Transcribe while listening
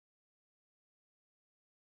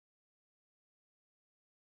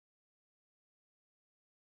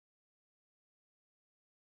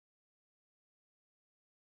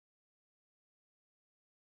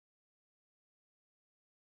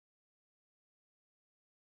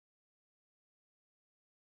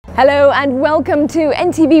Hello and welcome to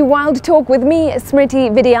NTV Wild Talk with me,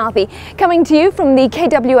 Smriti Vidyarthi, coming to you from the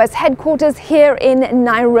KWS headquarters here in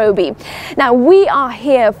Nairobi. Now we are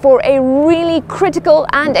here for a really critical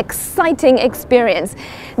and exciting experience.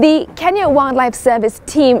 The Kenya Wildlife Service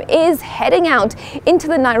team is heading out into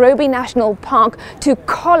the Nairobi National Park to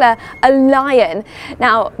collar a lion.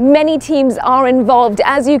 Now many teams are involved.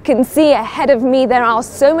 As you can see ahead of me, there are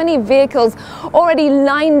so many vehicles already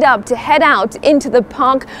lined up to head out into the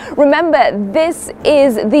park. Remember, this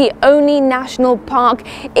is the only national park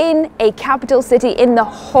in a capital city in the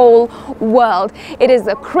whole world. It is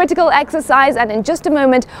a critical exercise, and in just a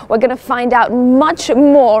moment we're going to find out much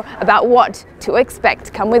more about what to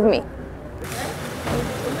expect. Come with me.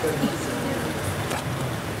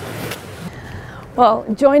 Well,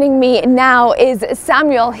 joining me now is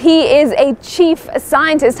Samuel. He is a chief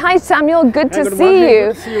scientist. Hi Samuel, good to see you.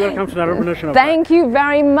 Good to see you. Welcome to Nairobi National Park. Thank you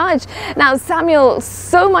very much. Now Samuel,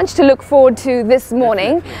 so much to look forward to this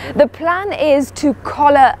morning. The plan is to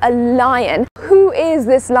collar a lion. Who is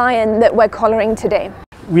this lion that we're collaring today?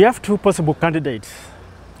 We have two possible candidates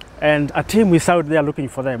and a team is out there looking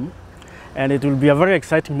for them, and it will be a very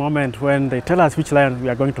exciting moment when they tell us which lion we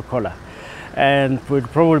are going to collar. And it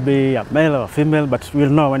would probably be a male or a female, but we'll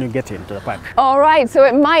know when you get into the park. All right, so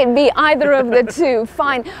it might be either of the two.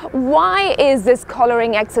 Fine. Why is this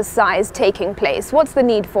collaring exercise taking place? What's the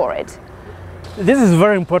need for it? This is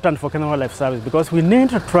very important for Kenya Wildlife Service because we need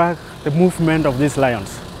to track the movement of these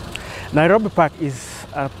lions. Nairobi Park is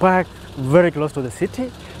a park very close to the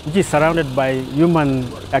city, which is surrounded by human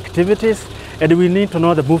activities, and we need to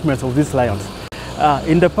know the movements of these lions.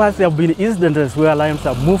 In the past, there have been incidents where lions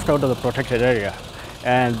have moved out of the protected area,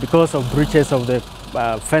 and because of breaches of the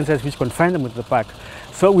fences which confine them to the park.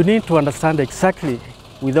 So we need to understand exactly,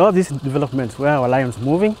 with all these developments, where our lions are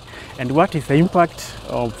moving and what is the impact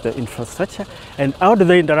of the infrastructure and how do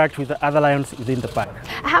they interact with the other lions within the park.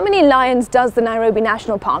 How many lions does the Nairobi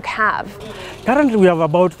National Park have? Currently we have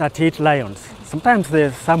about 38 lions. Sometimes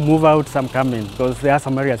some move out, some come in, because there are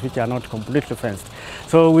some areas which are not completely fenced.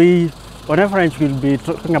 So on average, we'll be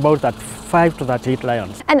talking about that 5 to 38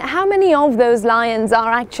 lions. And how many of those lions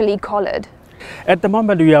are actually collared? At the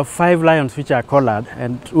moment, we have 5 lions which are collared,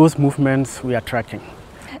 and whose movements we are tracking.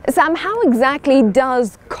 Sam, how exactly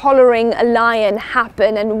does collaring a lion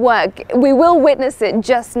happen and work? We will witness it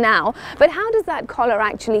just now, but how does that collar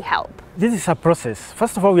actually help? This is a process.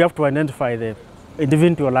 First of all, we have to identify the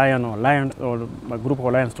individual lion or a group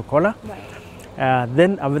of lions to collar. Right.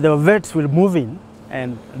 Then the vets will move in,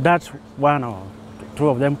 and that's 1 or 2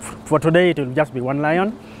 of them. For today, it will just be 1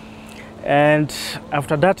 lion. And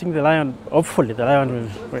after darting the lion, hopefully the lion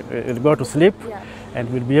will go to sleep, and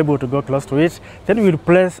we'll be able to go close to it. Then we'll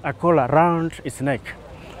place a collar around its neck.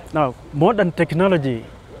 Now, modern technology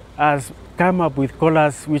has come up with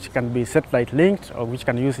collars which can be satellite linked or which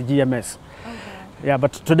can use GMS. Okay. Yeah,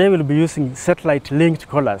 but today we'll be using satellite linked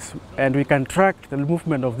collars, and we can track the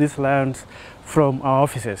movement of these lions from our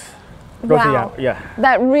offices. Wow, yeah.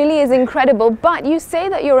 That really is incredible. But you say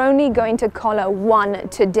that you're only going to collar 1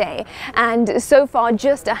 today, and so far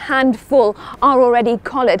just a handful are already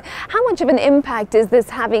collared. How much of an impact is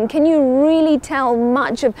this having? Can you really tell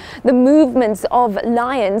much of the movements of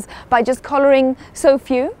lions by just collaring so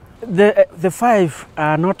few? The 5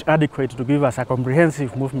 are not adequate to give us a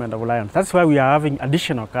comprehensive movement of lions. That's why we are having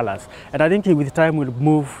additional colors. And I think with time we'll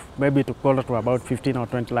move maybe to collar to about 15 or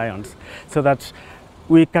 20 lions, so that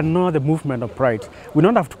we can know the movement of prides. We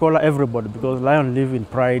don't have to collar everybody because lions live in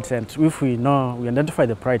prides, and if we identify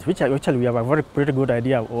the prides, which actually we have a pretty good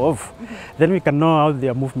idea of, then we can know how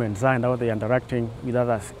their movements are and how they are interacting with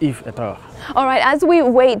others, if at all. All right, as we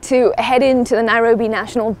wait to head into the Nairobi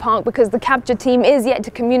National Park, because the capture team is yet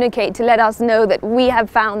to communicate to let us know that we have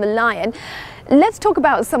found the lion, let's talk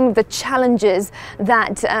about some of the challenges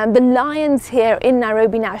that the lions here in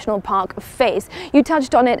Nairobi National Park face. You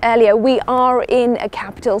touched on it earlier. We are in a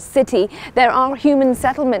capital city. There are human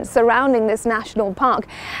settlements surrounding this national park,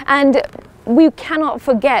 and we cannot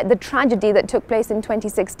forget the tragedy that took place in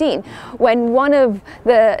 2016 when one of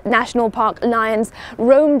the national park lions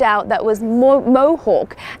roamed out that was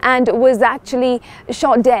Mohawk and was actually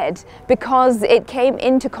shot dead because it came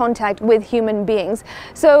into contact with human beings.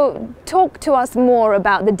 So talk to us more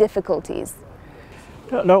about the difficulties.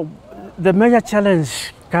 No, the major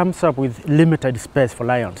challenge comes up with limited space for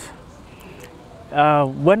lions.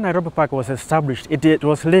 When Nairobi Park was established, it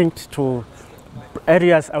was linked to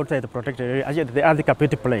areas outside the protected area, actually the other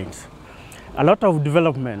Kapiti Plains. A lot of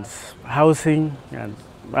developments, housing and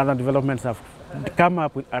other developments have come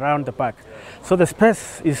up around the park. So the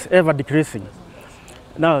space is ever decreasing.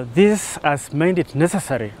 Now this has made it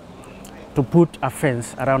necessary to put a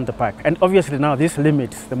fence around the park. And obviously now this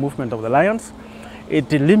limits the movement of the lions.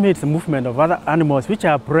 It limits the movement of other animals which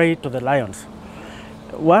are prey to the lions.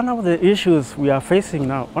 One of the issues we are facing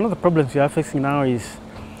now, one of the problems we are facing now is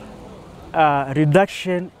a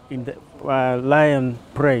reduction in the lion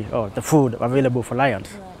prey or the food available for lions.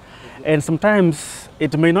 And sometimes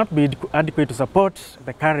it may not be adequate to support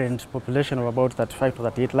the current population of about 35 to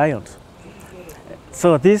 38 lions.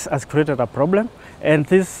 So this has created a problem, and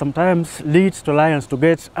this sometimes leads to lions to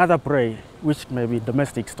get other prey, which may be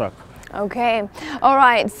domestic stock. Okay, all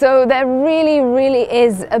right, so there really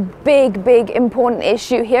is a big important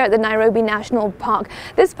issue here at the Nairobi National Park.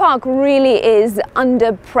 This park really is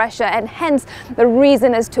under pressure, and hence the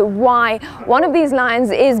reason as to why one of these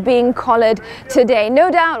lions is being collared today.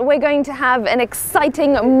 No doubt we're going to have an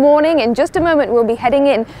exciting morning. In just a moment we'll be heading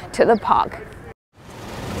in to the park.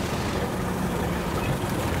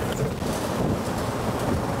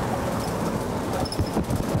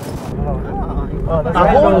 Oh,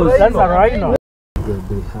 that's a rhino.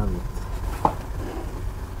 They have it.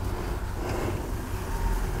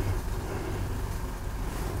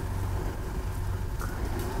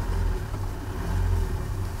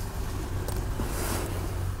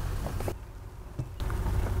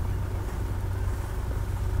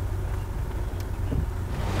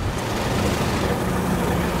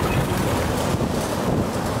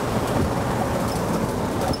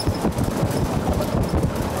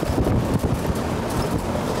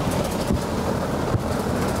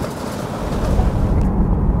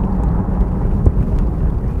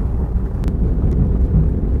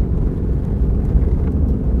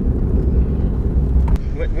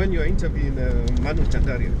 When you're interviewing Manu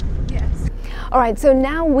Chandaria. Yes. All right, so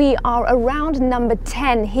now we are around number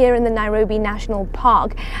 10 here in the Nairobi National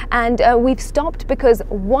Park, and we've stopped because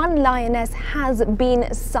one lioness has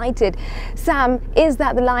been sighted. Sam, is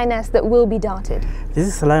that the lioness that will be darted? This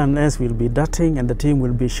is the lioness will be darting, and the team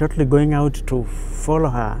will be shortly going out to follow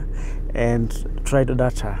her and try to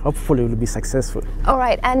dart her. Hopefully we'll be successful. All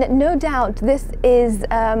right, and no doubt this is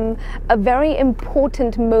a very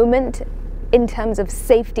important moment in terms of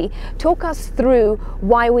safety. Talk us through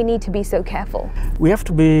why we need to be so careful. We have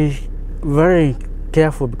to be very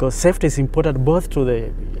careful because safety is important both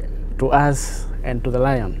to us and to the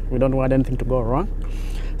lion. We don't want anything to go wrong.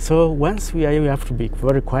 So once we are here, we have to be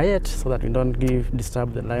very quiet so that we don't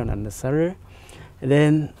disturb the lion unnecessarily.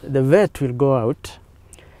 Then the vet will go out,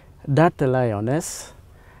 dart the lioness,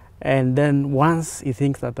 and then once he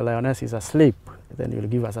thinks that the lioness is asleep, then he will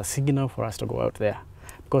give us a signal for us to go out there.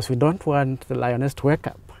 Because we don't want the lioness to wake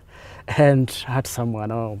up and hurt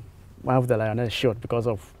someone or have the lioness shot because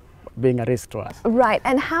of being a risk to us. Right,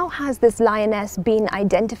 and how has this lioness been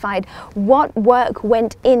identified? What work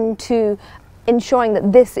went into ensuring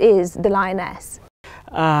that this is the lioness?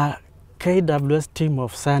 KWS team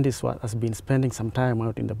of scientists has been spending some time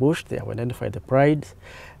out in the bush. They have identified the pride,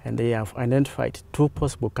 and they have identified two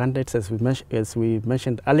possible candidates as we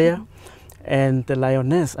mentioned earlier. And the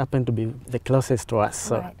lioness happened to be the closest to us,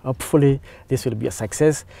 so right. Hopefully this will be a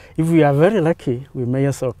success. If we are very lucky, we may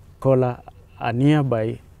also call a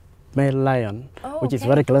nearby male lion, which is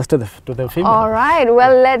very close to the female. All right,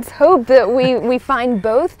 well, let's hope that we find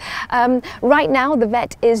both. Right now the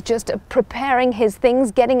vet is just preparing his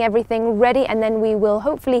things, getting everything ready, and then we will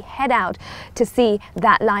hopefully head out to see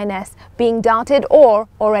that lioness being darted or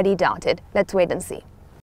already darted. Let's wait and see.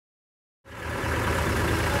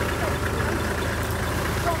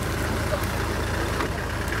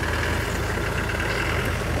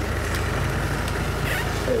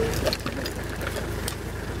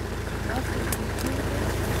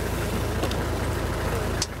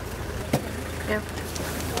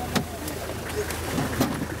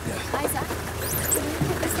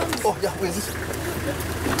 Oh, yeah, where is this?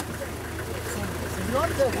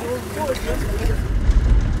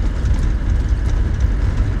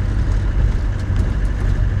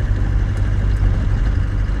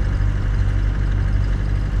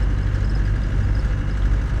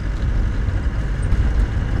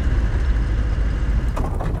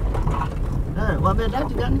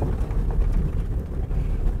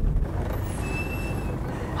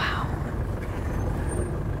 Wow.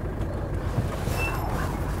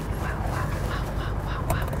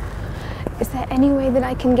 Is there any way that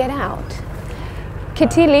I can get out?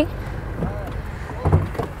 Kitili?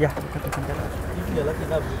 Yeah, you can get out.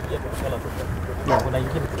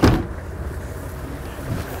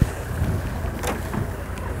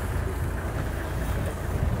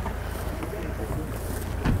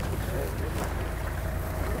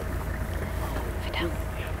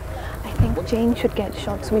 I think Jane should get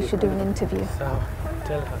shots. We should do an interview. So,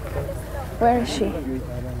 tell her. Where is she?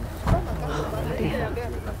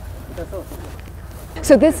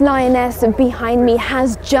 So this lioness behind me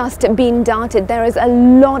has just been darted. There is a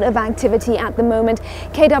lot of activity at the moment.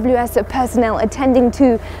 KWS personnel attending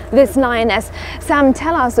to this lioness. Sam,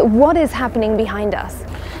 tell us what is happening behind us.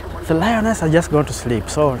 The lioness are just going to sleep,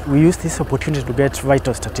 so we use this opportunity to get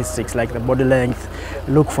vital statistics like the body length,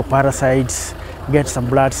 look for parasites, get some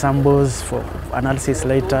blood samples for analysis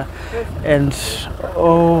later, and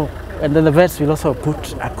then the vets will also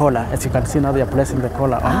put a collar. As you can see now, they are placing the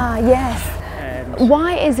collar on. Ah, yes.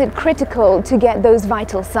 Why is it critical to get those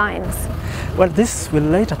vital signs? Well, this will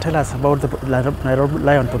later tell us about the Nairobi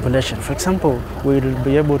lion population. For example, we'll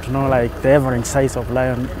be able to know like the average size of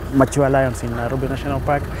mature lions in Nairobi National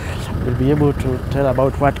Park. We'll be able to tell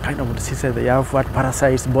about what kind of diseases they have, what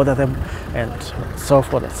parasites bother them, and so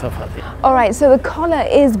forth and so forth. All right, so the collar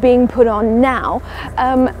is being put on now.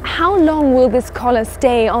 How long will this collar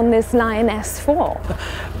stay on this lioness for?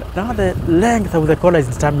 Now the length of the collar is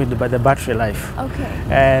determined by the battery life. Okay.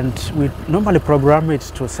 And we normally program it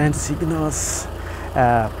to send signals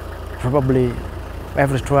probably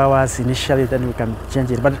every 2 hours initially, then we can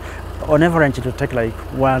change it. But on average it will take like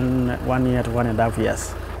one year to 1.5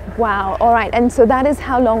 years. Wow, all right, and so that is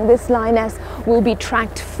how long this lioness will be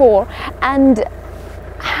tracked for. And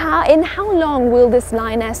in how long will this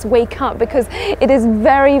lioness wake up? Because it is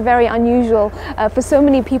very, very unusual for so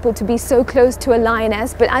many people to be so close to a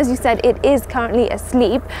lioness, but as you said, it is currently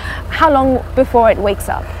asleep. How long before it wakes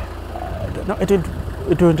up? No,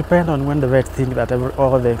 it will depend on when the vets think that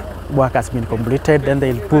all the work has been completed, then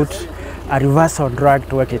they'll put a reversal drug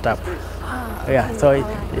to wake it up. Yeah, so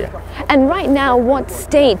yeah. And right now, what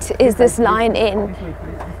state is this lion in?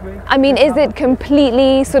 I mean, is it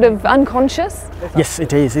completely sort of unconscious? Yes,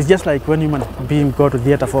 it is. It's just like when human beings go to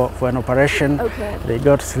theater for an operation. Okay. They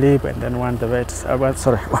go to sleep, and then when the vets, once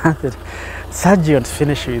the surgeons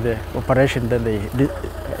finish with the operation, then they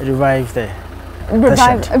revive the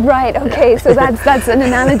patient. Right, okay, so that's an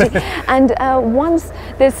analogy. And once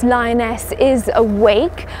this lioness is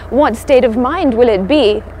awake, what state of mind will it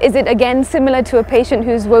be? Is it again similar to a patient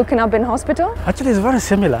who's woken up in hospital? Actually, it's very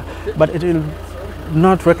similar, but it will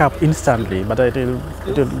not wake up instantly, but it will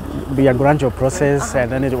be a gradual process, and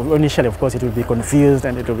then initially, of course, it will be confused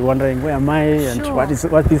and it will be wondering, where am I, and what is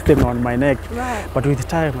this thing on my neck? Right. But with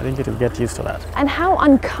time, I think it will get used to that. And how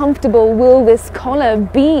uncomfortable will this collar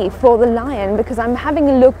be for the lion? Because I'm having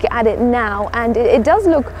a look at it now, and it does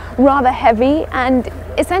look rather heavy, and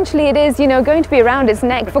essentially it is, going to be around its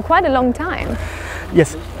neck for quite a long time.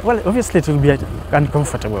 Yes, well, obviously it will be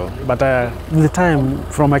uncomfortable, but with the time,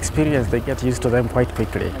 from experience, they get used to them quite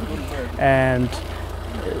quickly. And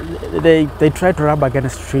they try to rub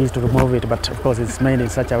against trees to remove it, but of course it's made in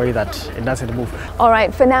such a way that it doesn't move. All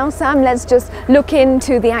right, for now, Sam, let's just look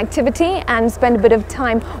into the activity and spend a bit of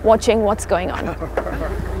time watching what's going on.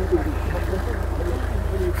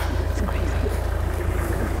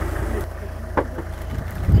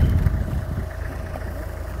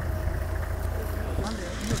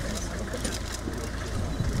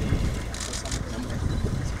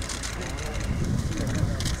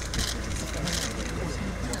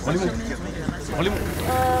 Volume?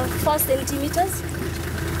 4 centimeters.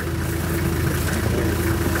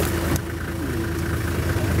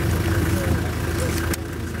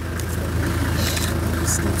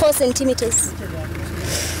 4 centimeters.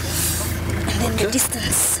 And then the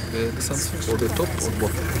distance. The distance for the top or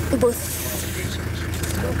both? Both.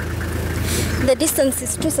 The distance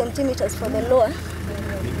is 2 centimeters for the lower.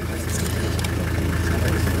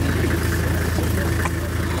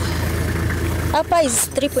 Upper is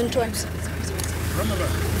 3.1.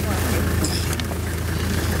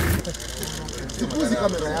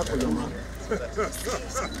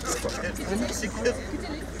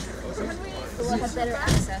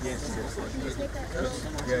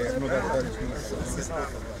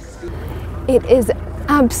 It is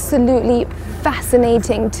absolutely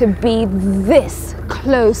fascinating to be this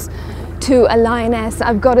close to a lioness.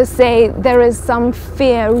 I've got to say, there is some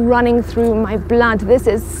fear running through my blood. This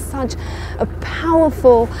is such a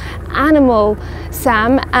powerful animal,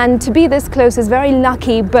 Sam, and to be this close is very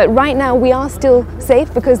lucky, but right now we are still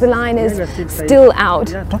safe because the lion is still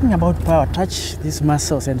out. Yeah, talking about power, touch these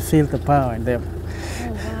muscles and feel the power in them.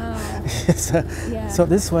 Oh, wow. So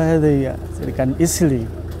this is why they can easily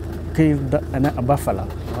kill a buffalo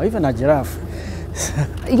or even a giraffe.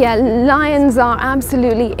 Yeah, lions are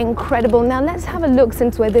absolutely incredible. Now let's have a look,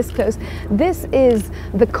 since we're this close. This is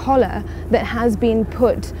the collar that has been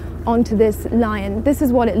put onto this lion. This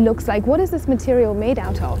is what it looks like. What is this material made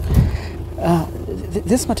out of?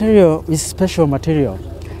 This material is special material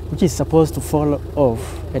which is supposed to fall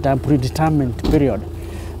off at a predetermined period.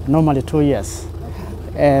 normally 2 years.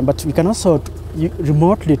 But we can also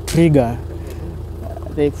remotely trigger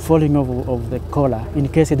the falling of the collar in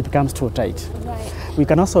case it becomes too tight. Right. We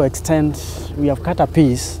can also extend, we have cut a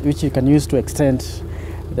piece which you can use to extend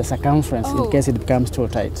the circumference in case it becomes too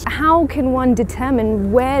tight. How can one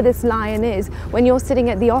determine where this lion is when you're sitting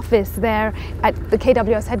at the office there at the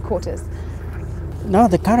KWS headquarters? Now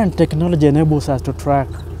the current technology enables us to track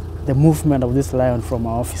the movement of this lion from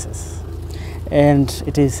our offices, and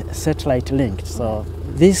it is satellite linked. So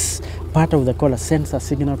this part of the collar sends a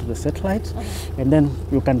signal to the satellite, and then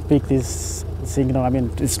you can pick this signal. I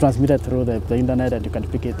mean, it's transmitted through the internet, and you can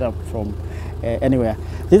pick it up from anywhere.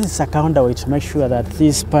 This is a counterweight to make sure that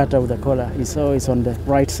this part of the collar is always on the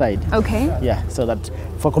right side. Okay. Yeah, so that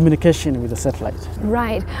for communication with the satellite.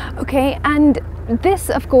 Right. Okay. And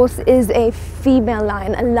this, of course, is a female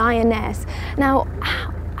lion, a lioness. Now,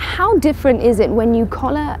 how different is it when you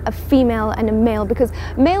collar a female and a male? Because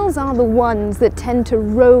males are the ones that tend to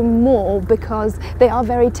roam more because they are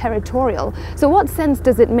very territorial. So what sense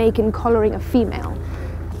does it make in collaring a female?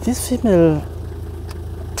 This female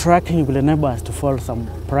tracking will enable us to follow some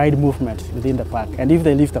pride movement within the park, and if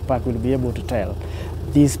they leave the park, we'll be able to tell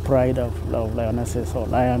this pride of lionesses or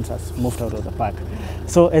lions has moved out of the park.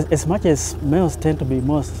 So as much as males tend to be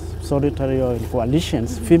more solitary or in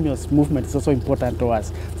coalitions, females' movement is also important to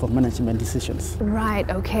us for management decisions. Right,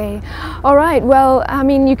 okay. All right, well, I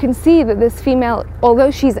mean, you can see that this female,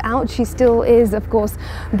 although she's out, she still is, of course,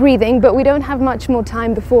 breathing, but we don't have much more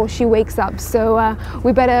time before she wakes up, so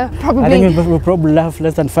we better probably... I think we'll probably have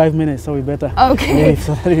less than 5 minutes, so we better leave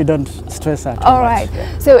so that we don't stress out too All much.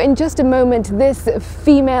 right, so in just a moment, this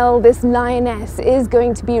female, this lioness, is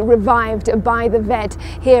going to be revived by the vet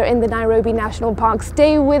here in the Nairobi National Park.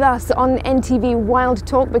 Stay with us on NTV Wild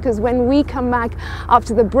Talk, because when we come back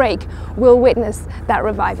after the break, we'll witness that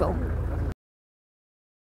revival.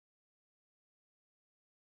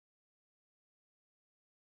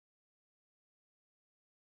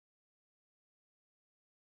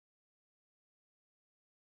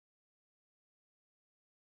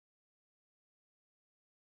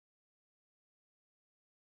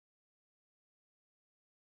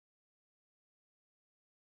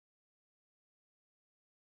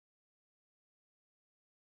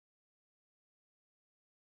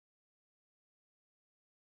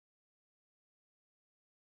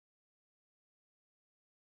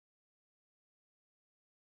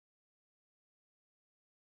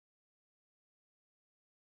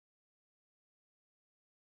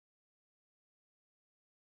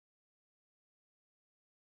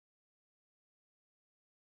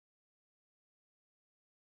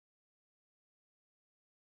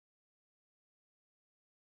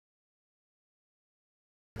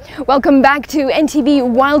 Welcome back to NTV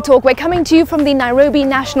Wild Talk. We're coming to you from the Nairobi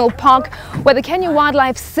National Park, where the Kenya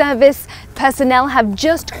Wildlife Service personnel have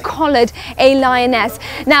just collared a lioness.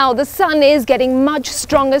 Now, the sun is getting much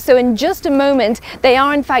stronger, so in just a moment, they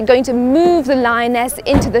are in fact going to move the lioness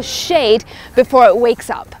into the shade before it wakes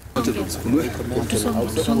up. I'll be able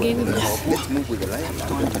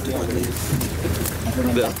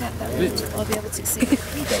to see.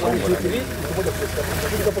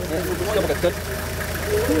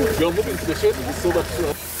 We are moving to the shade so that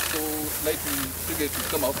lightning trigger to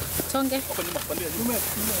come out. Tonge.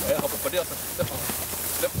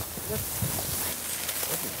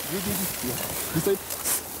 This side.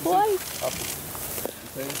 Boy.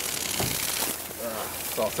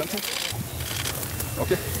 So center.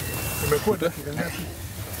 Okay.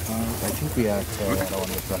 I think we are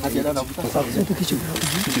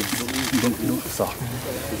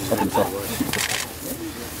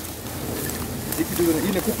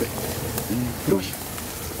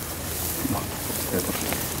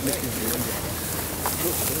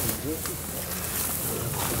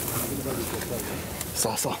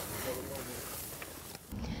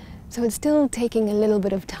So it's still taking a little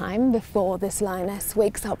bit of time before this lioness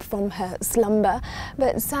wakes up from her slumber.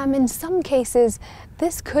 But Sam, in some cases,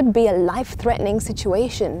 this could be a life-threatening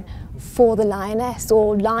situation for the lioness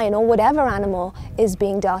or lion or whatever animal is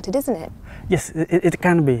being darted, isn't it? Yes, it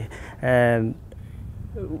can be.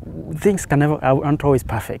 Things aren't always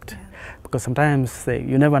perfect, because sometimes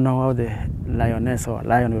you never know how the lioness or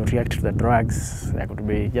lion will react to the drugs. There could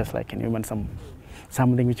be, just like in human,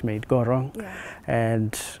 something which may go wrong. Yeah.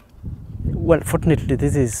 And well, fortunately,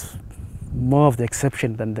 this is more of the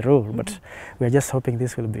exception than the rule, but we are just hoping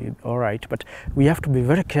this will be all right. But we have to be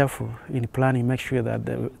very careful in planning, make sure that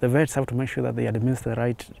the vets have to make sure that they administer the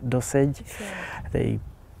right dosage. Sure. They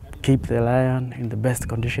keep the lion in the best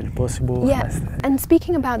condition possible. Yeah, and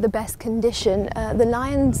speaking about the best condition, the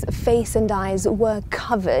lion's face and eyes were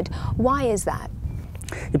covered. Why is that?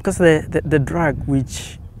 Because the drug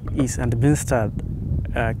which is administered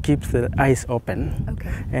keeps the eyes open,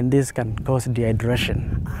 Okay. and this can cause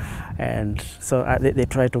dehydration. And so they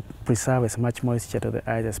try to preserve as much moisture to the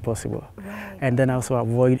eyes as possible. Right. And then also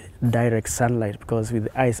avoid direct sunlight, because with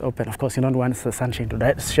the eyes open, of course, you don't want the sunshine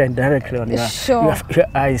to shine directly on Sure. your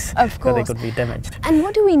eyes, Of because they course. could be damaged. And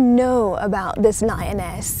what do we know about this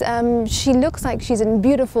lioness? She looks like she's in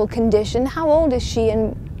beautiful condition. How old is she,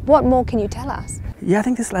 and what more can you tell us? Yeah, I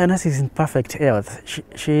think this lioness is in perfect health.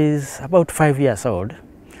 She's about 5 years old,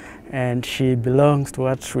 and she belongs to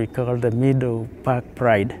what we call the Middle Park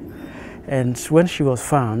Pride. And when she was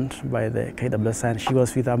found by the KWS, she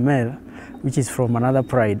was with a male, which is from another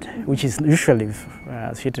pride, which is usually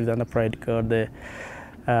associated with another pride called the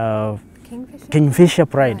Kingfisher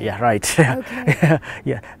Pride. Right. Yeah, right. Okay.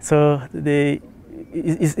 Yeah. So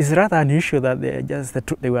it's rather unusual that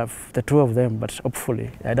they were the two of them, but hopefully,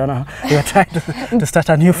 I don't know, they were trying to start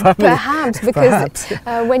a new family. Perhaps, because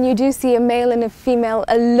when you do see a male and a female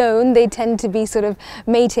alone, they tend to be sort of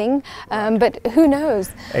mating, but who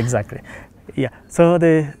knows? Exactly. Yeah. So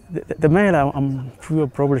the male, I'm sure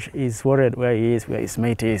probably is worried where he is, where his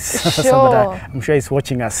mate is. Sure. So, but I'm sure he's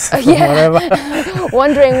watching us from Yeah. wherever.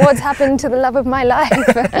 Wondering what's happened to the love of my life.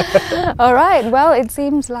 All right, well, it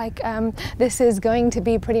seems like this is going to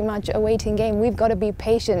be pretty much a waiting game. We've got to be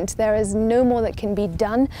patient. There is no more that can be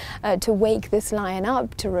done to wake this lion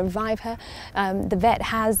up, to revive her. The vet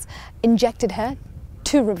has injected her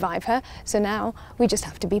to revive her, so now we just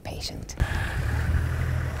have to be patient.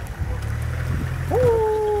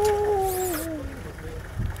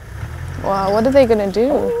 Wow, what are they going to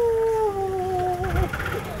do?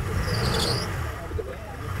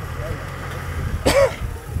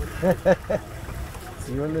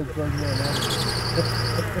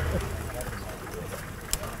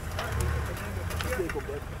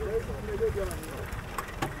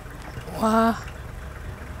 Wow.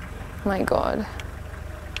 My God.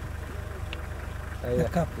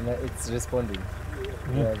 It's responding.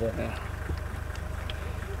 Yeah,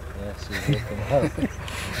 yeah, she's waking up.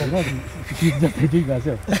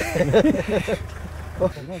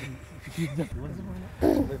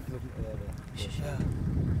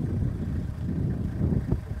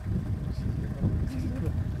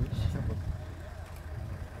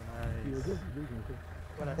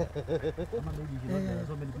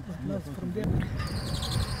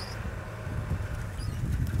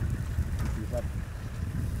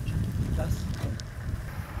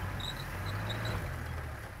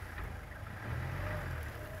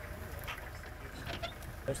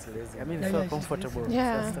 I mean, it's so comfortable.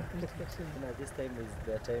 Yeah. This time is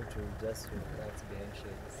the time to just relax behind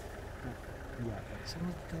shades.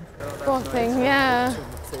 Poor thing, yeah.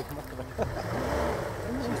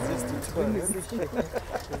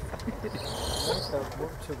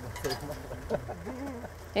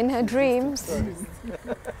 In her dreams.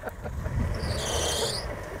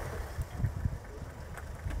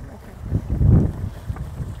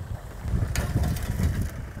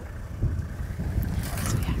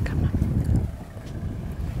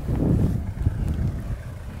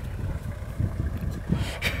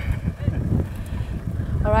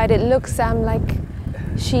 All right, it looks like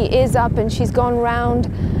she is up and she's gone round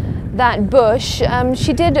that bush.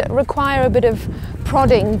 She did require a bit of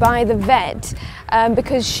prodding by the vet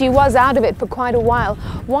because she was out of it for quite a while.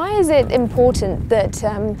 Why is it important that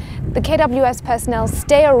the KWS personnel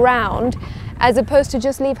stay around as opposed to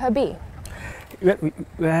just leave her be?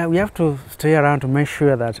 We have to stay around to make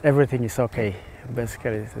sure that everything is okay.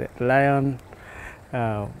 Basically, the lion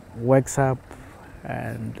wakes up,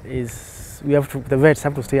 and the vets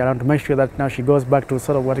have to stay around to make sure that now she goes back to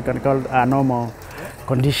sort of what you can call a normal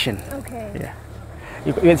condition. Okay. Yeah.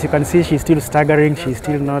 As you can see, she's still staggering. She's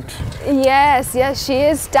still not. Yes, she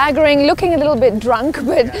is staggering, looking a little bit drunk,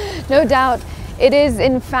 but no doubt it is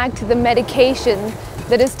in fact the medication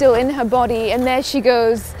that is still in her body. And there she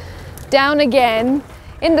goes down again,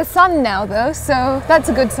 in the sun now though, so that's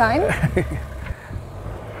a good sign. I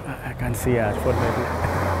can't see her, unfortunately.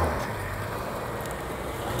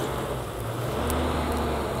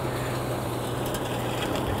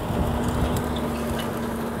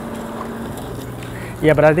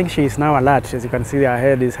 Yeah, but I think she is now alert. As you can see, her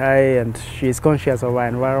head is high and she is conscious of her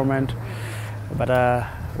environment. But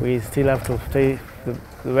we still have to stay, the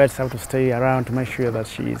vets have to stay around to make sure that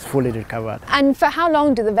she is fully recovered. And for how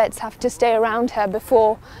long do the vets have to stay around her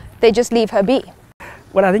before they just leave her be?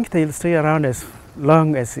 Well, I think they'll stay around as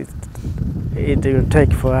long as it will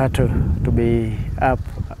take for her to be up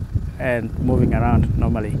and moving around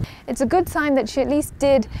normally. It's a good sign that she at least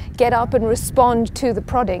did get up and respond to the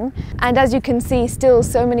prodding. And as you can see, still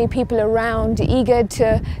so many people around eager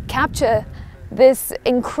to capture this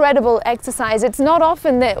incredible exercise. It's not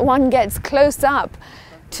often that one gets close up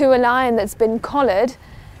to a lion that's been collared.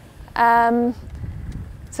 So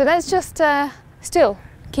let's just still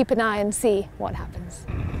keep an eye and see what happens.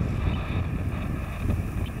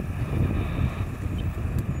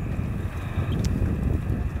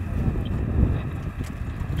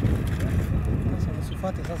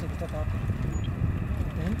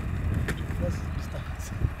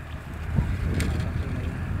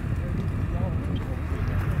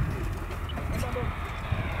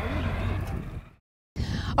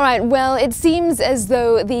 All right, well, it seems as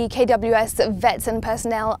though the KWS vets and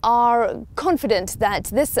personnel are confident that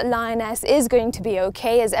this lioness is going to be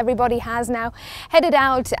okay, as everybody has now headed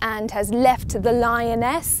out and has left the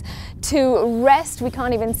lioness to rest. We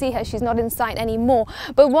can't even see her, she's not in sight anymore.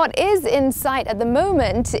 But what is in sight at the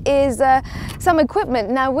moment is some equipment.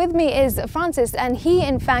 Now with me is Francis, and he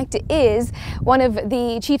in fact is one of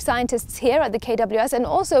the chief scientists here at the KWS and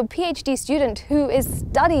also a PhD student who is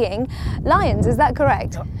studying lions, is that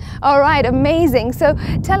correct? Yeah. All right, amazing. So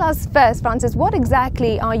tell us first, Francis, what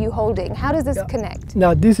exactly are you holding? How does this connect?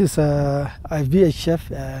 Now this is a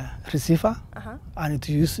VHF receiver, and it's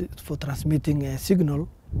used for transmitting a signal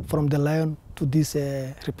from the lion to this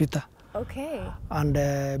repeater. Okay. And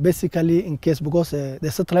basically, in case, because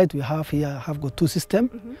the satellite we have here have got two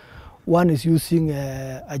systems. One is using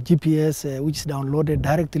a GPS which is downloaded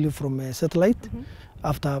directly from a satellite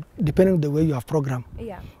after, depending on the way you have programmed.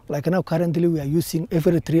 Yeah. Like now, currently we are using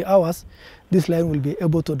every 3 hours. This line will be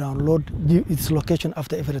able to download its location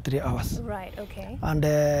after every 3 hours. Right, okay.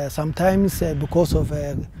 And sometimes because of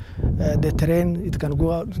the terrain, it can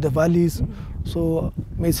go out to the valleys. So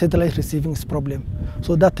my satellite receiving is problem.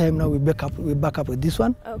 So that time now we back up with this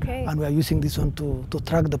one. Okay. And we are using this one to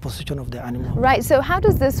track the position of the animal. Right, so how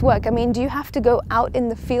does this work? I mean, do you have to go out in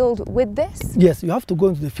the field with this? Yes, you have to go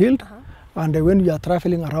into the field. And when you are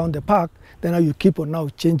traveling around the park, then you keep on now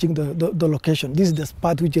changing the location. This is the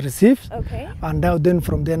spot which you receive. Okay. And now then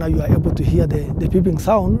from there now you are able to hear the beeping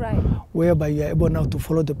sound, whereby you are able now to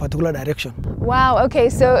follow the particular direction. Wow, okay,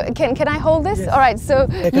 so can I hold this? Yes. All right, so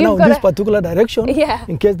you've got this particular direction,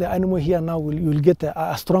 in case the animal here now you'll get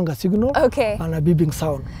a stronger signal and a beeping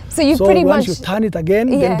sound. So you pretty much... once you turn it again,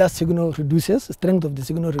 then that signal reduces, the strength of the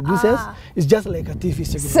signal reduces. It's just like a TV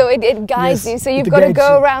signal. So it guides you, so you've got to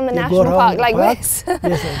go around the national park like this. Yes,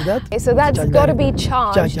 like that. Okay, so that's got to be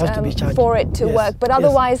charged, for it to work, but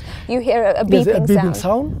otherwise you hear a beeping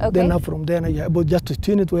sound. Okay. Then now from there you're able just to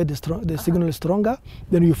tune it where the signal is stronger,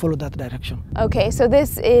 then you follow that direction. Okay, so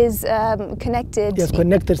this is connected,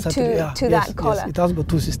 connected to that collar. Yes, it has got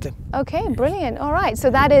two systems. Okay, brilliant. All right, so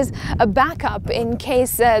that is a backup in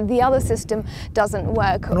case the other system doesn't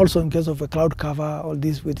work. And also in case of a cloud cover, all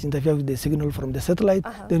this which interfere with the signal from the satellite,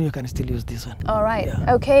 then you can still use this one. All right,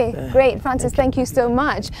 okay, great. Francis, thank you so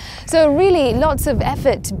much. So really lots of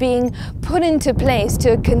effort being put into place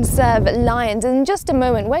to conserve lions. In just a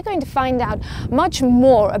moment, we're going to find out much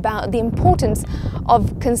more about the importance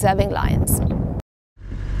of conserving lions.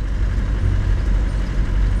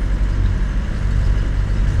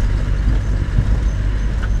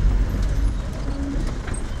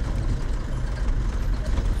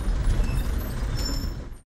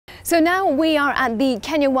 So now we are at the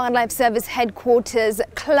Kenya Wildlife Service Headquarters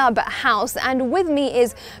Clubhouse, and with me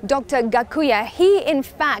is Dr. Gakuya. He in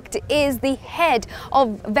fact is the head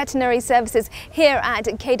of veterinary services here at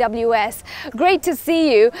KWS. Great to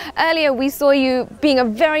see you. Earlier we saw you being a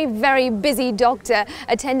very, very busy doctor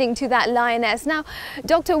attending to that lioness. Now,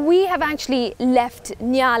 doctor, we have actually left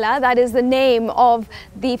Nyala, that is the name of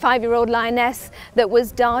the 5-year-old lioness that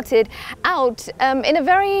was darted out in a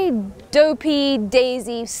very dopey,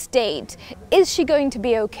 daisy state. Is she going to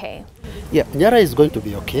be okay? Yeah, Nyala is going to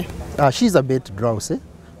be okay. She's a bit drowsy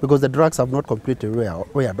because the drugs have not completely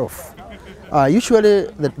weared off. Usually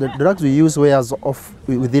the drugs we use wears off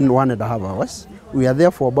within 1.5 hours. We are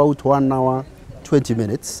there for about 1 hour, 20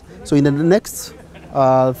 minutes. So in the next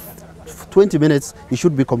 20 minutes, it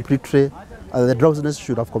should be completely, the drowsiness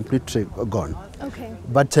should have completely gone. Okay.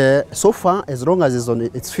 But so far, as long as it's on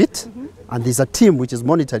its feet, and there's a team which is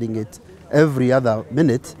monitoring it every other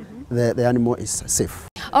minute, the animal is safe.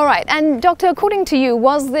 All right, and doctor, according to you,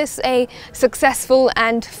 was this a successful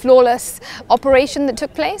and flawless operation that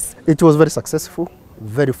took place? It was very successful,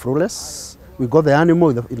 very flawless. We got the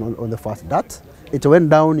animal on the first dart. It went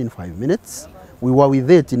down in 5 minutes. We were with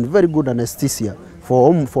it in very good anesthesia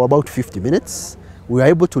for about 50 minutes. We were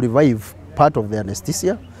able to revive part of the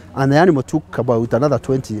anesthesia, and the animal took about another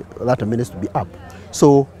 30 minutes to be up.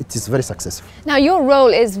 So it is very successful. Now your role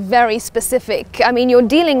is very specific. I mean, you're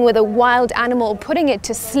dealing with a wild animal, putting it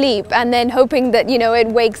to sleep and then hoping that, you know, it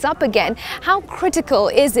wakes up again. How critical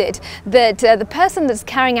is it that the person that's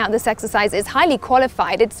carrying out this exercise is highly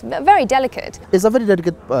qualified? It's very delicate. It's a very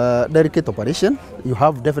delicate operation. You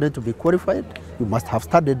have definitely to be qualified. You must have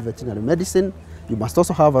studied veterinary medicine. You must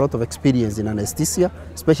also have a lot of experience in anesthesia,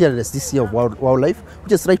 especially anesthesia of wildlife,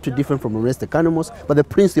 which is slightly different from domestic animals, but the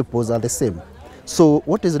principles are the same. So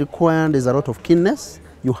what is required is a lot of keenness.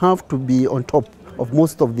 You have to be on top of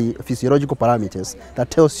most of the physiological parameters that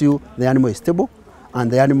tells you the animal is stable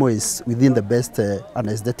and the animal is within the best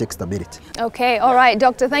anesthetic stability. Okay, all right,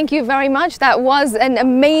 Doctor, thank you very much. That was an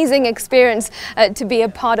amazing experience to be a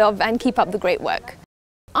part of, and keep up the great work.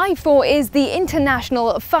 I4 is the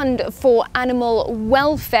International Fund for Animal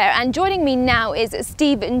Welfare, and joining me now is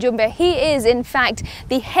Steve Njumbe. He is in fact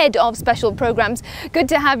the head of special programs. Good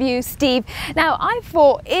to have you, Steve. Now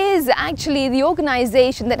I4 is actually the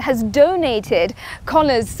organization that has donated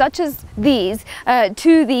collars such as these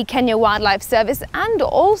to the Kenya Wildlife Service, and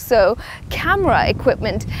also camera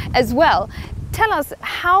equipment as well. Tell us,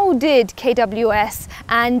 how did KWS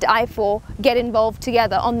and I4 get involved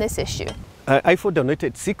together on this issue? I4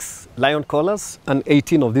 donated 6 lion collars and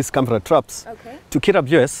 18 of these camera traps to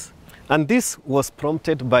KWS, and this was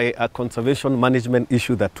prompted by a conservation management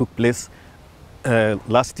issue that took place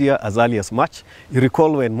last year as early as March. You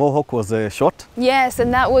recall when Mohawk was shot? Yes,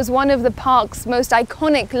 and that was one of the park's most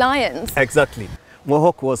iconic lions. Exactly.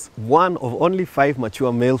 Mohawk was one of only 5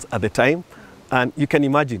 mature males at the time, and you can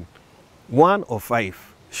imagine 1 of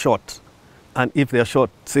 5 shot, and if they are shot,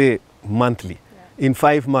 say, monthly, in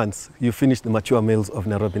 5 months, you finish the mature males of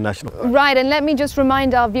Nairobi National Park. Right, and let me just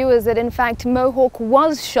remind our viewers that in fact Mohawk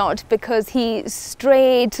was shot because he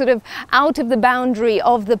strayed sort of out of the boundary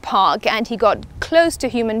of the park and he got close to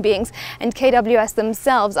human beings, and KWS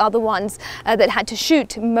themselves are the ones that had to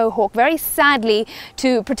shoot Mohawk, very sadly,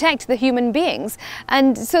 to protect the human beings.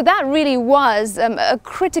 And so that really was a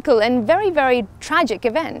critical and very, very tragic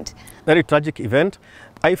event. Very tragic event.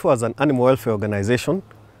 I4 as an animal welfare organization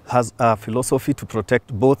has a philosophy to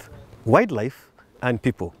protect both wildlife and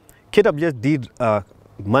people. KWS did a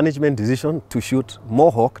management decision to shoot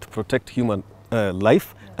Mohawk to protect human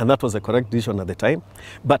life, and that was a correct decision at the time.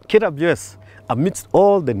 But KWS, amidst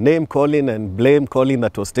all the name calling and blame calling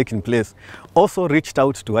that was taking place, also reached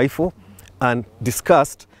out to I4 and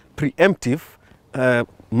discussed preemptive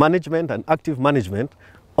management and active management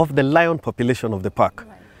of the lion population of the park.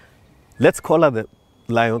 Right. Let's collar the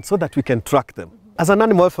lions so that we can track them. As an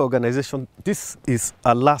animal welfare organization, this is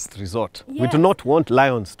a last resort. Yes. We do not want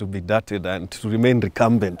lions to be darted and to remain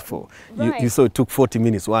recumbent for, right. you saw it took 40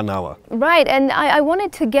 minutes, 1 hour. Right, and I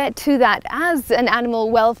wanted to get to that. As an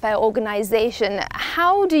animal welfare organization,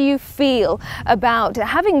 how do you feel about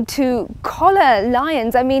having to collar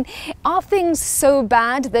lions? I mean, are things so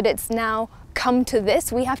bad that it's now come to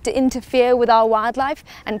this? We have to interfere with our wildlife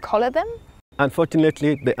and collar them?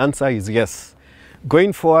 Unfortunately, the answer is yes.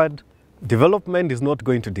 Going forward, development is not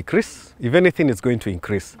going to decrease. If anything, it's going to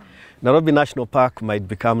increase. Nairobi National Park might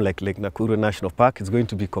become like Lake Nakuru National Park. It's going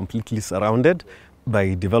to be completely surrounded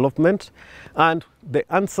by development. And the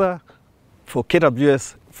answer for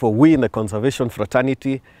KWS, for we in the conservation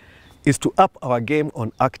fraternity, is to up our game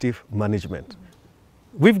on active management.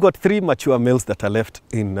 We've got 3 mature males that are left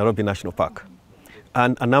in Nairobi National Park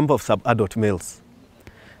and a number of sub-adult males.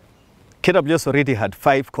 KWS already had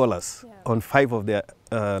 5 collars on 5 of their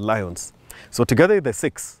lions. So together with the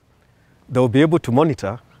 6, they will be able to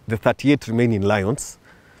monitor the 38 remaining lions,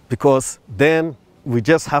 because then we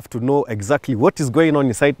just have to know exactly what is going on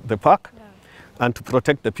inside the park and to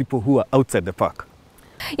protect the people who are outside the park.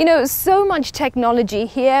 You know, so much technology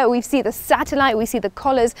here. We see the satellite, we see the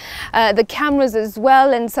collars, the cameras as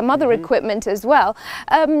well, and some other equipment as well.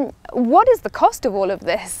 What is the cost of all of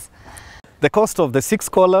this? The cost of the 6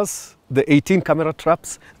 collars, the 18 camera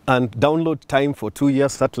traps, and download time for 2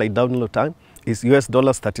 years, satellite download time, is US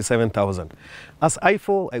 $37,000. As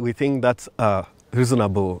I4, we think that's a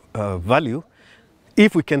reasonable value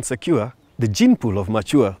if we can secure the gene pool of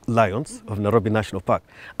mature lions of Nairobi National Park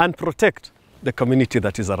and protect the community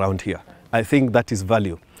that is around here. I think that is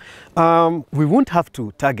value. We won't have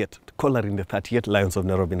to target collaring the 38 lions of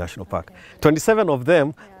Nairobi National Park. 27 of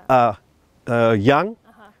them are young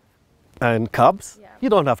and cubs. You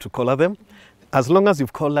don't have to collar them. As long as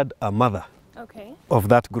you've collared a mother of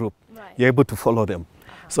that group, you're able to follow them.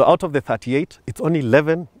 So out of the 38, it's only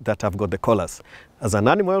 11 that have got the collars. As an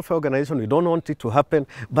animal welfare organization, we don't want it to happen,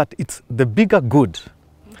 but it's the bigger good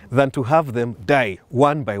than to have them die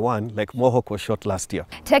one by one like Mohawk was shot last year.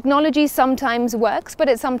 Technology sometimes works, but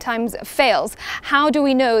it sometimes fails. How do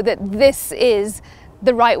we know that this is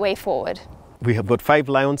the right way forward? We have got 5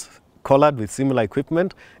 lions collared with similar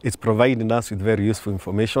equipment. It's providing us with very useful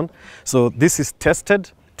information. So this is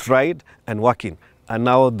tested, tried and working. And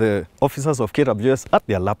now the officers of KWS at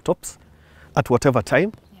their laptops at whatever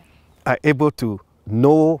time are able to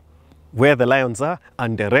know where the lions are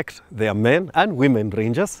and direct their men and women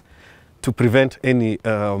rangers to prevent any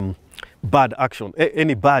bad action,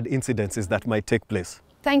 any bad incidences that might take place.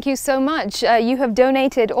 Thank you so much. You have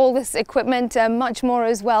donated all this equipment, much more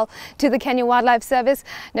as well, to the Kenya Wildlife Service.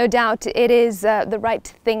 No doubt it is the right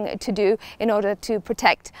thing to do in order to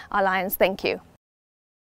protect our lions. Thank you.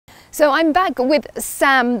 So I'm back with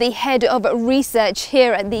Sam, the head of research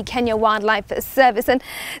here at the Kenya Wildlife Service. And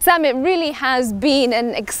Sam, it really has been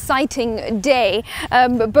an exciting day,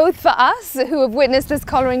 both for us who have witnessed this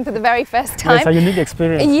collaring for the very first time. It's a unique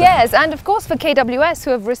experience. Yes, and of course for KWS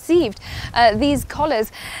who have received these collars.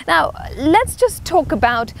 Now, let's just talk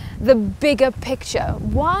about the bigger picture.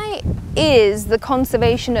 Why is the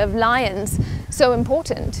conservation of lions so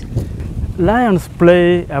important? Lions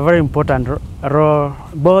play a very important role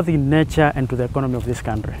both in nature and to the economy of this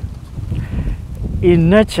country. In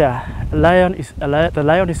nature, the lion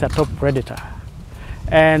is a top predator,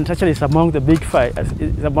 and actually it's among the big 5,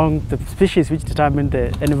 it's among the species which determine the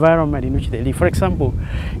environment in which they live. For example,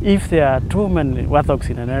 if there are too many warthogs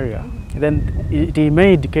in an area, then it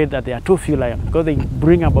may indicate that there are too few lions, because they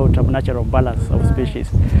bring about a natural balance of species.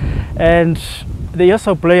 And they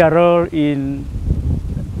also play a role in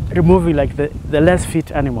removing like the less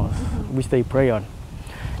fit animals which they prey on,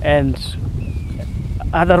 and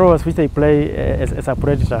other roles which they play as a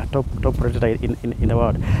predator, top predator in the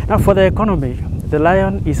world. Now for the economy, the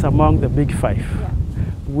lion is among the big 5,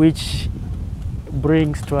 which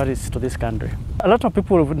brings tourists to this country. A lot of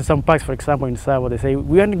people in some parks, for example in Savo, they say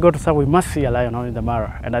we only go to Savo, we must see a lion on in the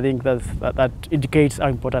Mara, and I think that indicates how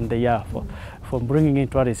important they are for bringing in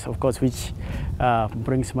tourists, of course, which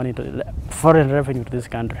brings money to foreign revenue to this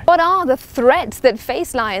country. What are the threats that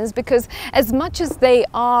face lions? Because as much as they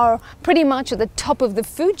are pretty much at the top of the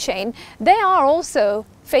food chain, they are also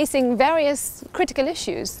facing various critical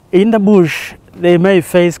issues. In the bush, they may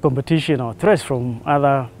face competition or threats from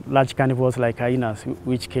other large carnivores like hyenas,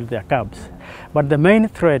 which kill their cubs. But the main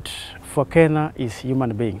threat for Kenya is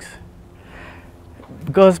human beings.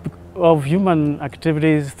 Because of human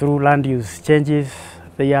activities through land use changes,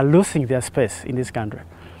 they are losing their space in this country.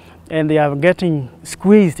 And they are getting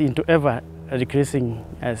squeezed into ever decreasing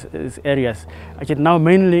as areas. Actually now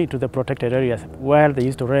mainly to the protected areas, where they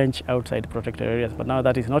used to range outside protected areas, but now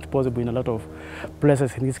that is not possible in a lot of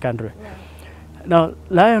places in this country. Yeah. Now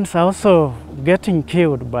lions are also getting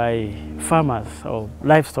killed by farmers or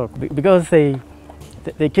livestock because they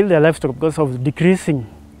kill their livestock because of decreasing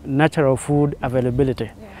natural food availability.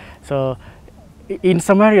 Yeah. So in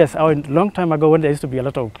some areas, a long time ago when there used to be a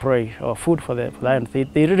lot of prey or food for the lions, they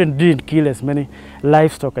really didn't kill as many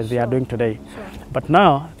livestock as they are doing today. Sure. But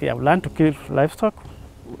now they have learned to kill livestock,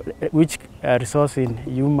 which results in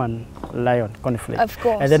human-lion conflict. Of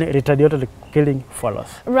course. And then retaliatory killing follows.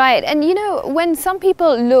 Right, and you know, when some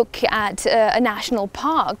people look at a national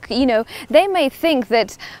park, you know, they may think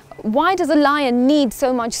that why does a lion need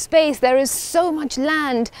so much space? There is so much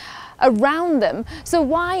land around them. So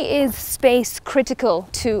why is space critical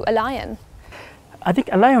to a lion? I think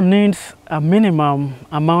a lion needs a minimum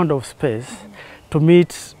amount of space to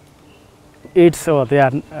meet its or their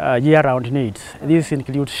year-round needs. These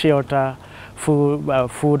include shelter,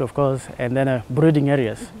 food of course, and then breeding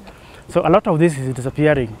areas. So a lot of this is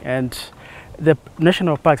disappearing, and the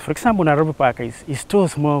national parks, for example Nairobi Park, is too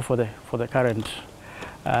small for the current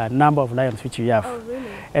number of lions which we have. Oh, really?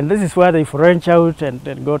 And this is where they range out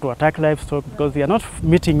and go to attack livestock because they are not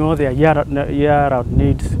meeting all their year-round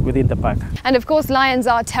needs within the park. And of course lions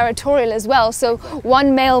are territorial as well, so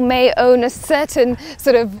one male may own a certain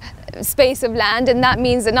sort of space of land, and that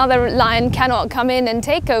means another lion cannot come in and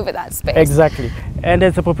take over that space. Exactly. And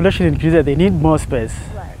as the population increases, they need more space,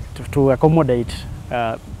 right, to accommodate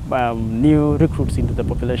new recruits into the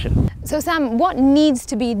population. So Sam, what needs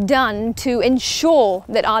to be done to ensure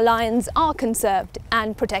that our lions are conserved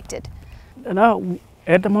and protected? Now,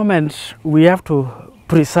 at the moment, we have to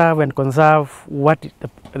preserve and conserve the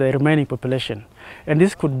remaining population. And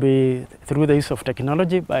this could be through the use of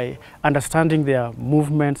technology by understanding their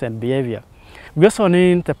movements and behavior. We also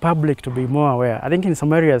need the public to be more aware. I think in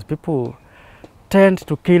some areas, people tend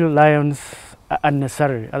to kill lions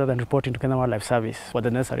unnecessarily, other than reporting to Kenya Wildlife Service for the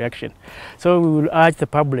necessary action. So we will urge the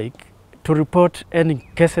public to report any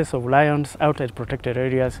cases of lions outside protected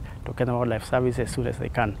areas to Kenya Wildlife Service as soon as they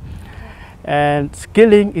can. And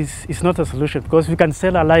killing is not a solution, because we can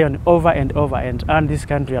sell a lion over and over and earn this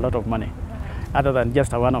country a lot of money, other than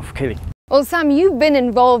just a one-off killing. Well, Sam, you've been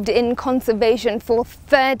involved in conservation for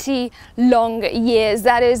 30 long years.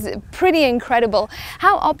 That is pretty incredible.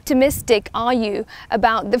 How optimistic are you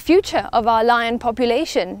about the future of our lion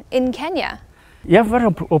population in Kenya? Yeah, very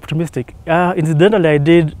optimistic. Incidentally, I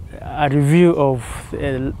did a review of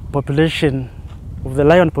the population, of the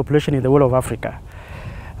lion population in the whole of Africa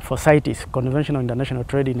for CITES, Convention on International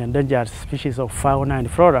Trade in Endangered Species of Fauna and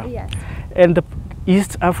Flora. Yes. And the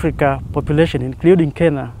East Africa population, including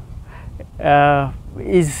Kenya,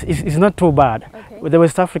 is not too bad. Okay. The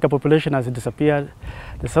West Africa population has disappeared.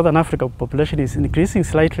 The Southern Africa population is increasing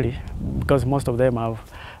slightly because most of them have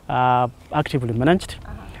actively managed.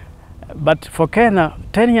 But for Kenya,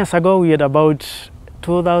 10 years ago we had about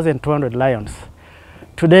 2,200 lions.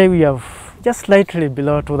 Today we have just slightly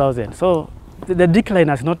below 2,000. So the decline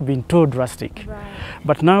has not been too drastic. Right.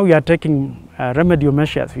 But now we are taking remedial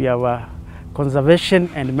measures. We have a conservation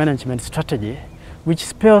and management strategy which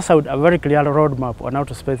spells out a very clear roadmap on how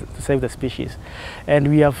to save the species. And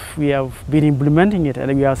we have been implementing it,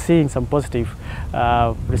 and we are seeing some positive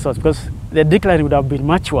results, because the decline would have been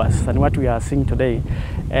much worse than what we are seeing today.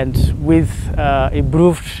 And with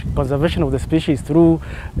improved conservation of the species through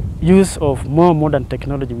use of more modern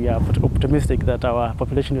technology, we are optimistic that our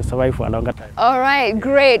population will survive for a longer time. All right,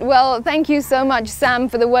 great. Well, thank you so much, Sam,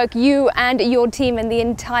 for the work you and your team and the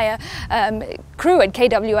entire crew at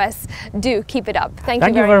KWS do. Keep it up. Thank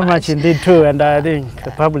you very much indeed too, and I think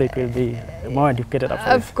the public will be more educated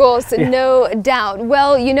after this. Of course, no doubt.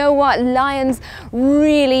 Well, you know what? Lions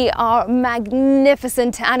really are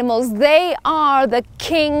magnificent animals. They are the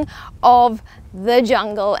king of the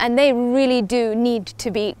jungle, and they really do need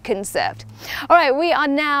to be conserved. All right, we are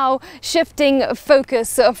now shifting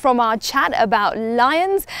focus from our chat about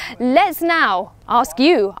lions. Let's now ask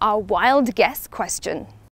you our wild guess question.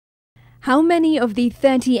 How many of the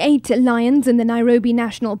 38 lions in the Nairobi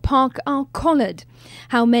National Park are collared?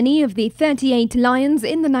 How many of the 38 lions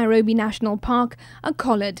in the Nairobi National Park are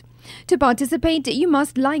collared? To participate, you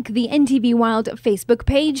must like the NTV Wild Facebook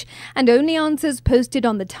page, and only answers posted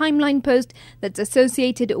on the timeline post that's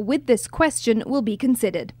associated with this question will be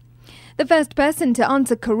considered. The first person to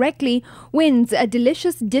answer correctly wins a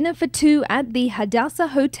delicious dinner for two at the Hadassah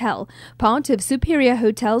Hotel, part of Superior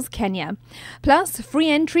Hotels, Kenya. Plus, free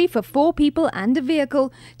entry for 4 people and a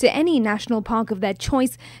vehicle to any national park of their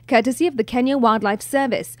choice, courtesy of the Kenya Wildlife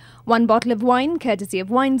Service. 1 bottle of wine, courtesy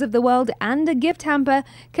of Wines of the World, and a gift hamper,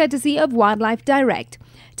 courtesy of Wildlife Direct.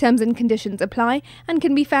 Terms and conditions apply and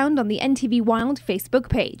can be found on the NTV Wild Facebook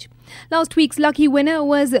page. Last week's lucky winner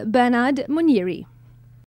was Bernard Munyiri.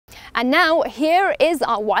 And now, here is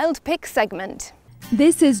our Wild Pick segment.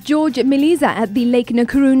 This is George Miliza at the Lake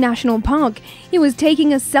Nakuru National Park. He was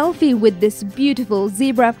taking a selfie with this beautiful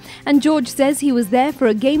zebra, and George says he was there for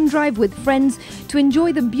a game drive with friends to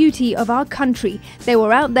enjoy the beauty of our country. They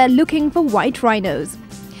were out there looking for white rhinos.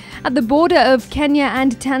 At the border of Kenya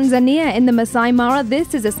and Tanzania in the Masai Mara,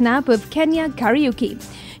 this is a snap of Kenya Kariuki.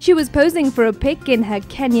 She was posing for a pic in her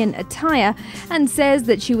Kenyan attire and says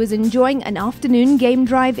that she was enjoying an afternoon game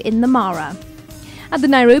drive in the Mara. At the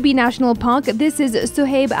Nairobi National Park, this is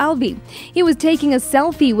Suhaib Alvi. He was taking a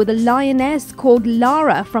selfie with a lioness called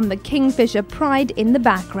Lara from the Kingfisher Pride in the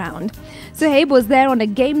background. Suhaib was there on a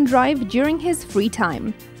game drive during his free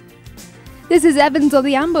time. This is Evans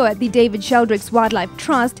Odhiambo at the David Sheldrick's Wildlife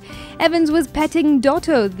Trust. Evans was petting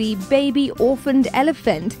Dotto, the baby orphaned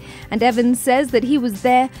elephant, and Evans says that he was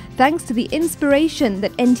there thanks to the inspiration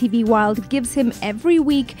that NTV Wild gives him every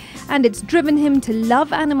week, and it's driven him to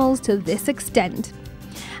love animals to this extent.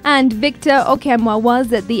 And Victor Okemwa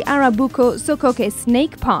was at the Arabuko Sokoke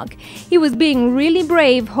Snake Park. He was being really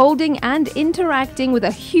brave, holding and interacting with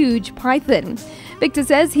a huge python. Victor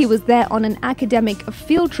says he was there on an academic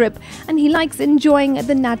field trip and he likes enjoying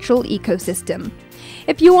the natural ecosystem.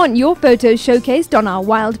 If you want your photos showcased on our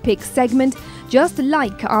Wild Pick segment, just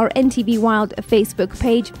like our NTV Wild Facebook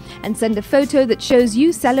page and send a photo that shows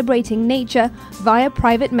you celebrating nature via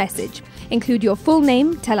private message. Include your full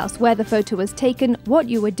name, tell us where the photo was taken, what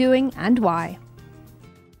you were doing and why.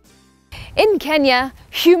 In Kenya,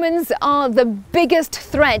 Humans are the biggest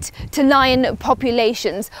threat to lion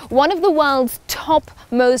populations, one of the world's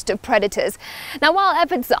topmost predators. Now, while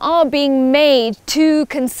efforts are being made to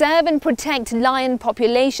conserve and protect lion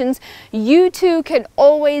populations, you too can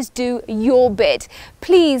always do your bit.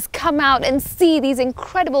 Please come out and see these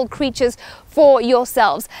incredible creatures for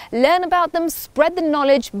yourselves. Learn about them, spread the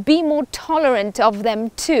knowledge, be more tolerant of them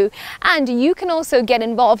too. And you can also get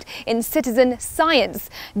involved in citizen science.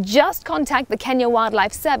 Just contact the Kenya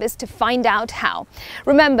Wildlife Service to find out how.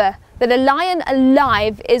 Remember that a lion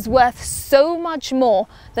alive is worth so much more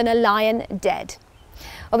than a lion dead.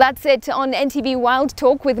 Well, that's it on NTV Wild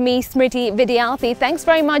Talk with me, Smriti Vidyarthi. Thanks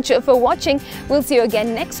very much for watching. We'll see you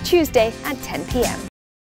again next Tuesday at 10 p.m.